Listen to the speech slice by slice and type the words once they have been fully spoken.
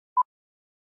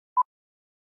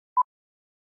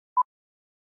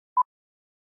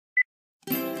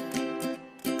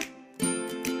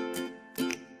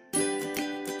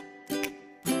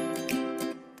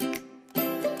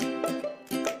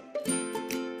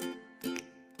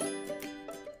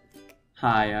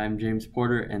Hi, I'm James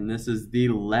Porter, and this is the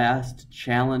last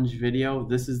challenge video.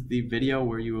 This is the video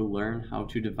where you will learn how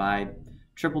to divide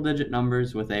triple-digit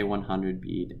numbers with a 100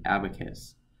 bead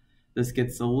abacus. This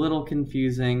gets a little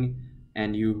confusing,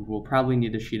 and you will probably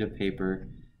need a sheet of paper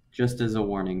just as a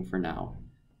warning for now.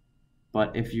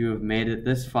 But if you have made it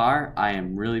this far, I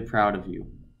am really proud of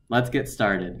you. Let's get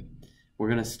started. We're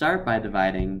going to start by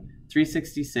dividing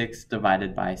 366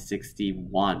 divided by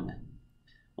 61.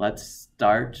 Let's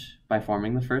start by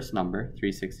forming the first number,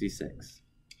 366.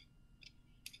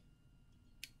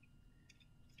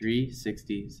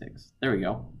 366. There we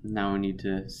go. Now we need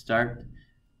to start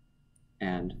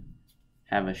and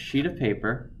have a sheet of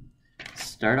paper.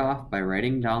 Start off by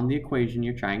writing down the equation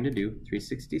you're trying to do,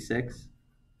 366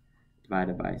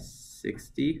 divided by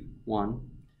 61.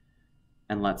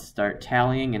 And let's start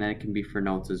tallying, and it can be for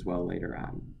notes as well later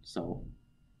on. So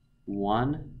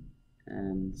 1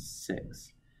 and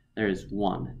 6. There's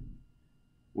 1.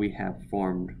 We have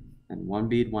formed, and 1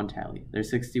 bead, 1 tally. There's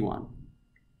 61.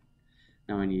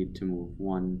 Now we need to move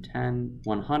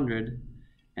 100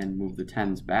 and move the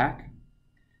 10s back.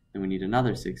 Then we need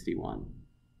another 61.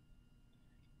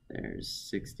 There's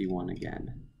 61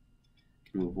 again.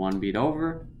 Can move 1 bead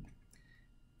over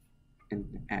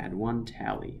and add 1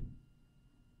 tally.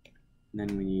 And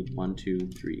then we need 1,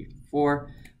 2, 3,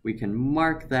 4. We can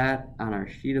mark that on our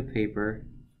sheet of paper.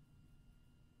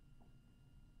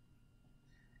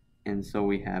 And so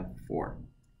we have 4.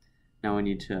 Now we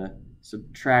need to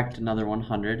subtract another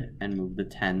 100 and move the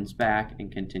 10s back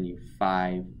and continue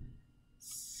 5,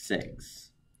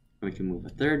 6. We can move a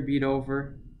third bead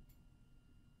over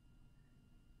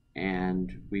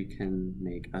and we can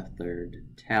make a third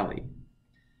tally.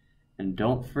 And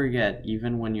don't forget,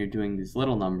 even when you're doing these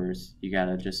little numbers, you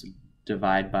gotta just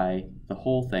divide by the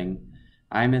whole thing.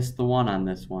 I missed the 1 on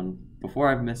this one. Before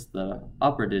I missed the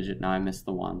upper digit, now I missed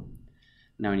the 1.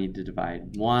 Now we need to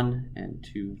divide 1 and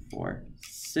 2, 4,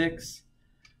 6.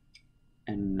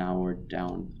 And now we're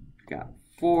down. We've got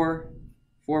 4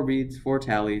 beads, 4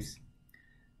 tallies.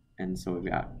 And so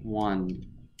we've got 1,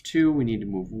 2. We need to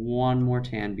move 1 more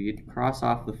tan bead, cross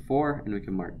off the 4, and we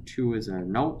can mark 2 as our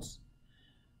notes.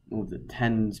 Move the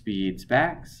 10s beads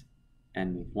back,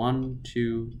 and move 1,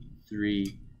 2,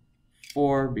 3,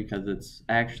 4, because it's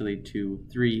actually 2,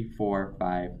 3, 4,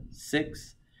 5,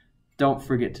 6. Don't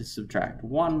forget to subtract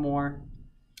 1 more,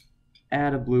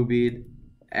 add a blue bead,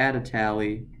 add a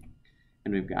tally,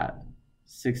 and we've got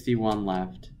 61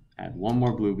 left. Add 1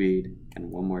 more blue bead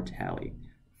and 1 more tally,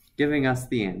 giving us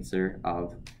the answer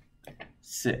of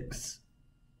 6.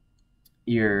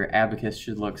 Your abacus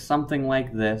should look something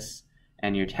like this,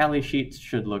 and your tally sheets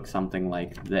should look something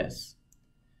like this.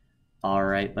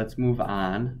 Alright, let's move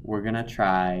on. We're going to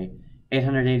try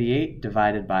 888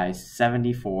 divided by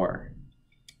 74.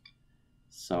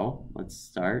 So let's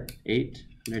start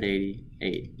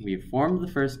 888. We've formed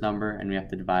the first number and we have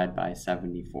to divide by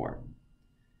 74.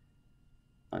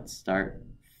 Let's start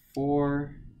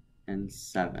 4 and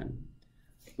 7.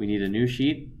 We need a new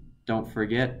sheet. Don't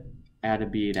forget, add a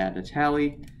bead, add a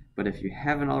tally. But if you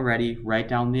haven't already, write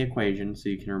down the equation so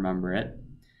you can remember it.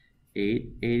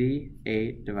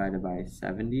 888 divided by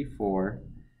 74.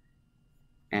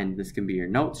 And this can be your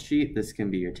notes sheet, this can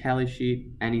be your tally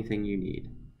sheet, anything you need.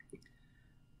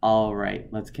 Alright,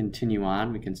 let's continue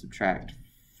on. We can subtract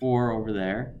 4 over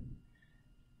there.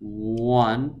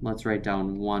 1, let's write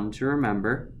down 1 to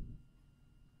remember.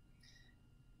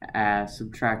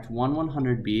 Subtract 1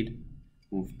 100 bead,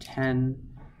 move 10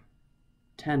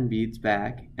 beads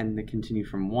back, and then continue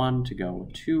from 1 to go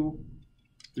 2,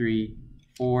 3,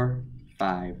 4,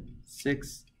 5,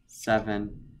 6,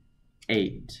 7,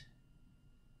 8.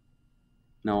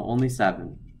 No, only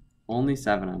 7. Only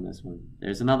 7 on this one.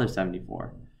 There's another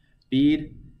 74.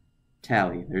 Bead,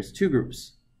 tally. There's 2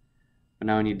 groups. But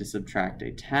now I need to subtract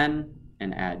a 10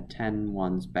 and add 10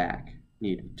 ones back.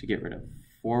 Need to get rid of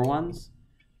 4 ones.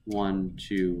 1,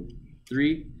 2,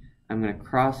 3. I'm going to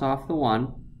cross off the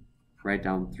 1. Write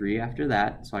down 3 after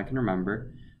that so I can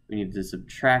remember. We need to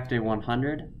subtract a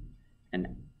 100 and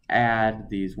add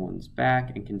these ones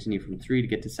back and continue from 3 to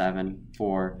get to 7,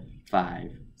 4,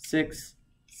 5, 6,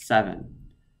 7.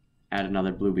 Add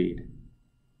another blue bead.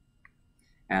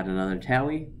 Add another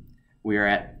tally. We are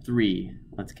at 3.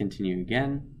 Let's continue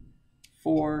again.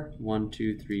 4, 1,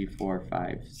 2, 3, 4,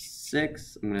 5,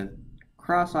 6. I'm going to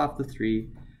cross off the 3,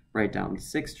 write down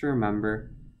 6 to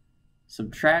remember,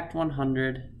 subtract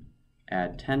 100,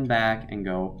 add 10 back, and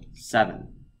go 7.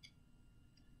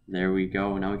 There we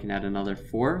go. Now we can add another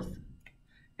 4th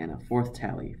and a 4th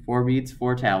tally. 4 beads,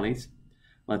 4 tallies.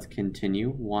 Let's continue.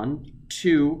 1,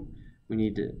 2. We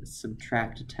need to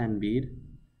subtract a 10 bead.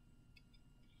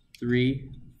 3,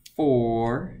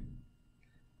 4.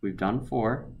 We've done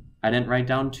 4. I didn't write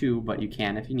down 2, but you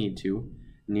can if you need to.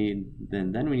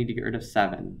 Then we need to get rid of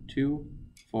 7. 2,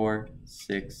 4,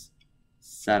 6,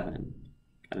 7.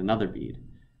 Got another bead.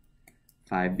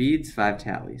 5 beads, 5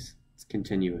 tallies. Let's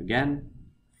continue again.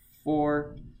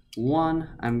 4, 1.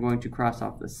 I'm going to cross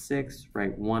off the 6,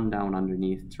 write 1 down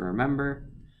underneath to remember.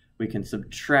 We can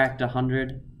subtract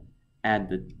 100, add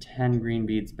the 10 green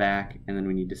beads back, and then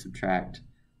we need to subtract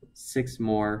 6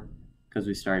 more because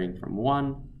we're starting from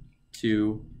 1,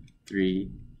 2,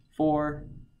 3, 4,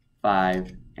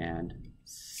 5, and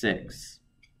 6,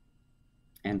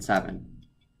 and 7.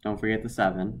 Don't forget the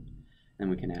 7. Then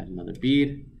we can add another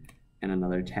bead and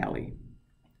another tally.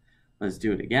 Let's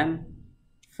do it again.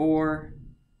 4,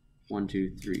 1,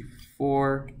 2, 3,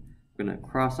 4. I'm going to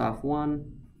cross off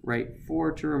 1, write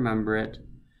 4 to remember it,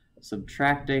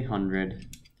 subtract 100,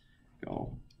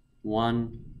 go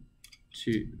 1,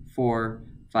 2, 4,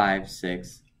 5,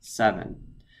 6, 7.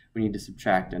 We need to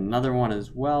subtract another one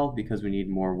as well because we need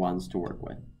more ones to work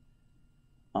with.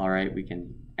 Alright, we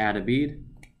can add a bead,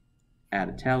 add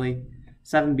a tally,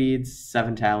 7 beads,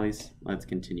 7 tallies. Let's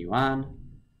continue on.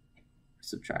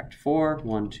 Subtract 4,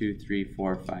 1, 2, 3,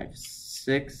 4, 5,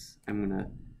 6. I'm going to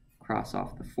cross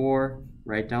off the 4,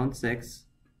 write down 6.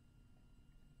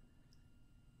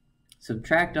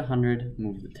 Subtract 100,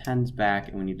 move the 10s back,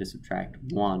 and we need to subtract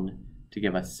 1 to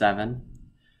give us 7.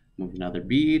 Move another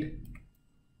bead,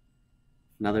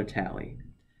 another tally.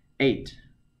 8.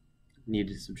 Need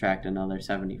to subtract another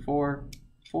 74.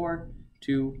 4,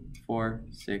 2, 4,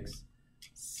 6,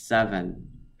 7.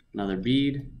 Another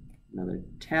bead, another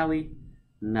tally.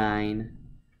 9,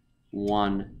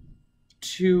 1,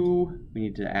 2. We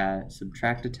need to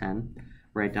subtract a 10.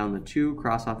 Write down the 2,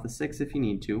 cross off the 6 if you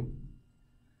need to.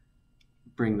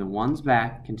 Bring the 1s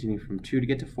back, continue from 2 to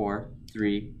get to 4,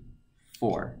 3,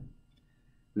 4.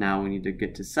 Now we need to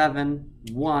get to 7,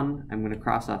 1. I'm going to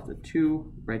cross off the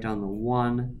 2, write down the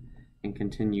 1, and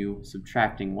continue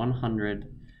subtracting 100,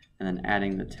 and then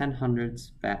adding the 10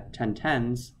 hundreds, 10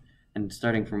 tens, and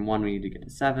starting from 1 we need to get to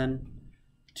 7,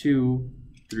 2,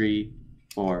 3,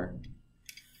 4,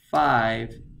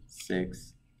 5,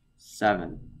 6,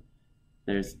 7.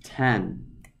 There's 10.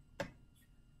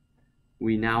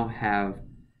 We now have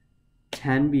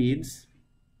 10 beads,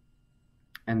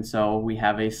 and so we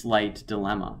have a slight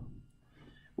dilemma.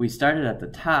 We started at the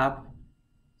top,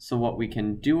 so what we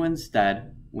can do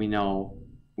instead, we know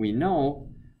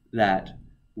that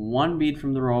 1 bead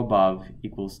from the row above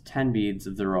equals 10 beads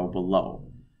of the row below.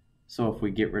 So if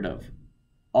we get rid of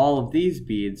all of these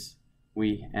beads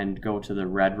and go to the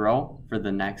red row for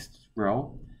the next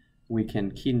row, we can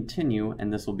continue,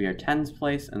 and this will be our 10s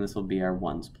place and this will be our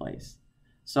 1s place.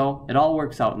 So it all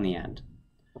works out in the end.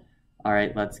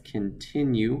 Alright, let's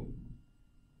continue.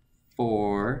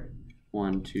 4,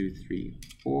 1, 2, 3,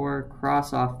 4,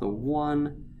 cross off the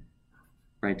 1,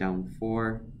 write down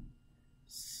 4,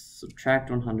 subtract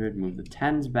 100, move the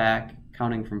 10s back,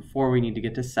 counting from 4 we need to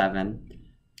get to 7,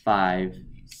 5,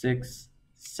 6,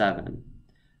 7.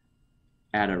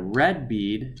 Add a red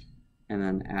bead, and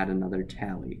then add another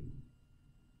tally.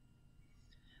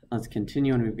 Let's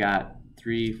continue, and we've got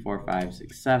 3, 4, 5,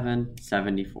 6, 7,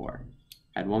 74.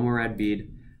 Add 1 more red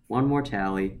bead, 1 more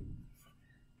tally.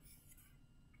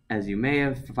 As you may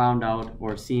have found out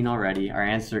or seen already, our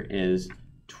answer is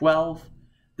 12.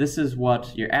 This is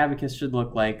what your abacus should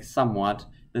look like, somewhat.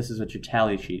 This is what your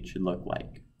tally sheet should look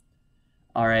like.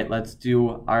 Alright, let's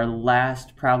do our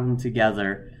last problem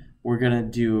together. We're going to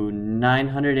do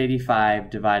 985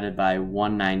 divided by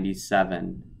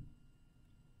 197.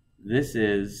 This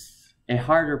is a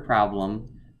harder problem,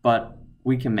 but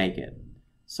we can make it.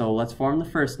 So let's form the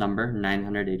first number,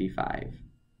 985.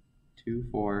 2,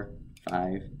 4,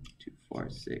 5, 2, 4,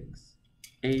 6,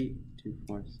 8, 2,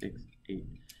 4, 6, 8.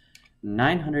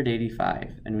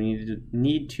 985, and we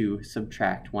need to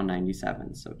subtract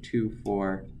 197. So 2,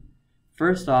 4.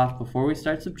 First off, before we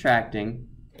start subtracting,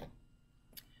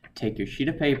 take your sheet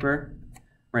of paper,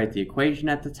 write the equation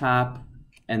at the top,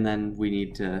 and then we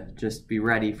need to just be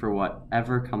ready for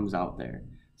whatever comes out there.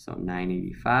 So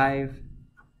 985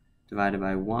 divided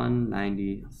by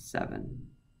 197.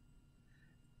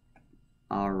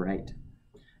 All right.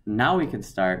 Now we can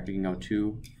start. We can go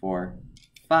 2, 4,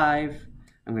 5.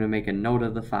 I'm going to make a note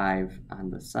of the 5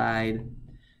 on the side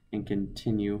and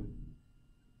continue.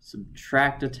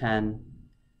 Subtract a 10,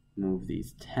 move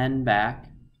these 10 back,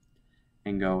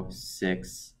 and go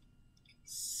 6,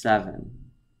 7.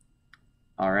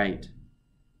 All right.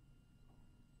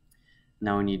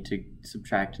 Now we need to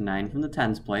subtract 9 from the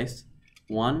 10s place.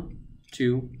 1,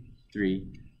 2,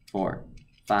 3, 4,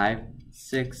 5,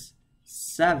 6,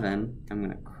 7, I'm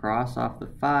going to cross off the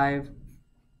 5,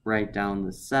 write down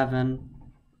the 7,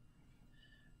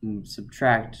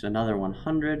 subtract another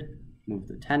 100, move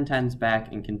the 10 tens back,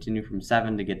 and continue from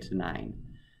 7 to get to 9.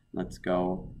 Let's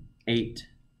go 8,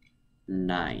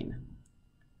 9.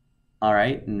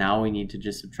 Alright, now we need to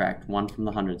just subtract 1 from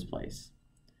the hundreds place.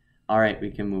 Alright,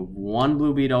 we can move 1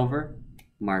 blue bead over,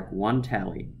 mark 1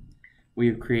 tally.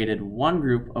 We've created one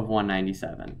group of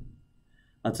 197.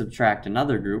 Let's subtract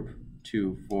another group,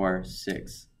 2, 4,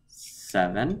 6,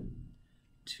 7,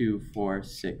 2, 4,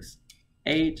 6,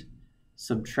 8.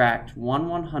 Subtract 1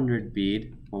 100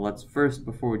 bead. Well, let's first,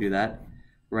 before we do that,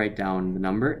 write down the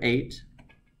number 8.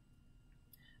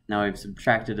 Now we've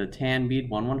subtracted a tan bead,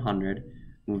 1 100.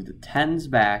 Move the 10s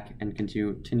back and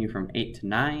continue from 8 to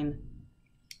 9.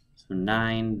 So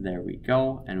 9, there we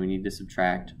go. And we need to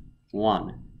subtract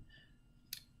 1.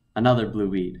 Another blue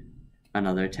bead,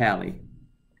 another tally.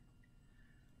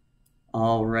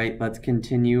 All right, let's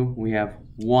continue. We have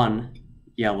 1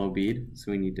 yellow bead,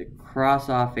 so we need to cross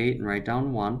off 8 and write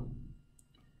down 1.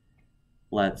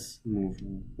 Let's move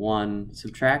 1,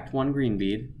 subtract 1 green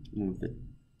bead, move the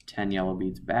 10 yellow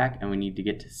beads back, and we need to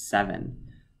get to 7.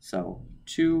 So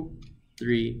 2,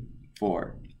 3,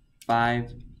 4,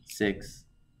 5, 6,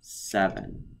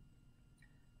 7.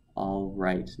 All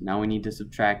right, now we need to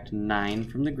subtract 9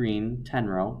 from the green 10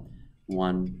 row.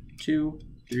 1, 2,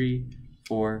 3,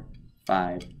 4,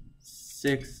 5,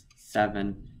 6,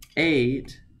 7,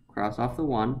 8. Cross off the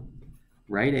 1,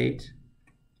 write 8.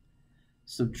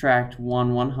 Subtract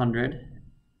 1 100,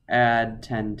 add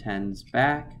 10 tens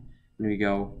back, and we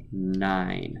go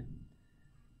 9.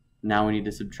 Now we need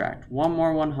to subtract 1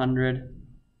 more 100,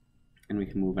 and we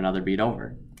can move another bead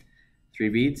over. 3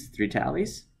 beads, 3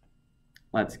 tallies.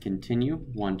 Let's continue.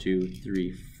 1, 2,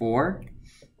 3, 4.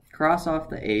 Cross off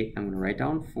the 8. I'm going to write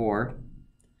down 4.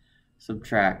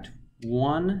 Subtract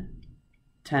 1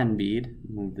 10 bead.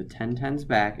 Move the 10 tens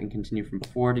back and continue from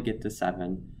 4 to get to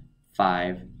 7.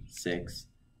 5, 6,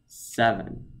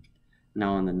 7.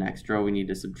 Now in the next row we need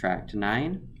to subtract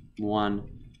 9. 1,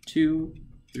 2,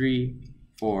 3,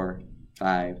 4,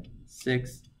 5,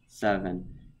 6, 7,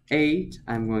 8.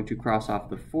 I'm going to cross off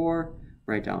the 4,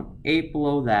 write down 8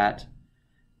 below that,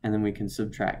 and then we can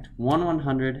subtract 1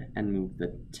 100 and move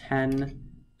the 10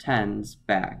 tens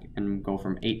back and go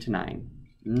from 8 to 9.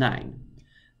 9.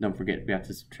 Don't forget we have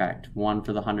to subtract 1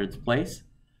 for the hundreds place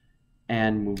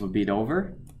and move a bead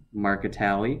over, mark a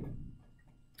tally.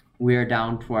 We are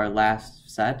down to our last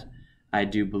set, I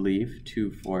do believe,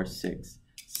 2, 4, 6,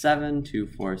 7, 2,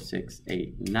 4, 6,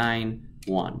 8, 9,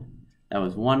 1. That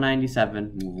was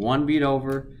 197. Move 1 bead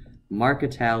over, mark a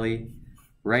tally,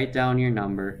 write down your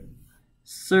number,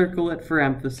 circle it for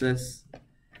emphasis,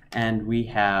 and we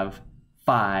have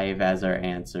 5 as our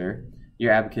answer.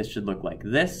 Your abacus should look like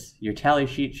this. Your tally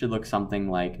sheet should look something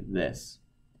like this.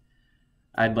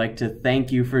 I'd like to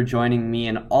thank you for joining me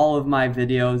in all of my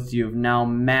videos. You have now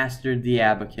mastered the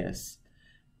abacus.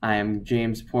 I am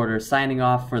James Porter signing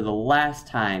off for the last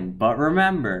time, but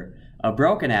remember, a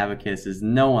broken abacus is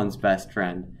no one's best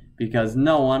friend because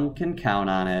no one can count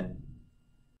on it.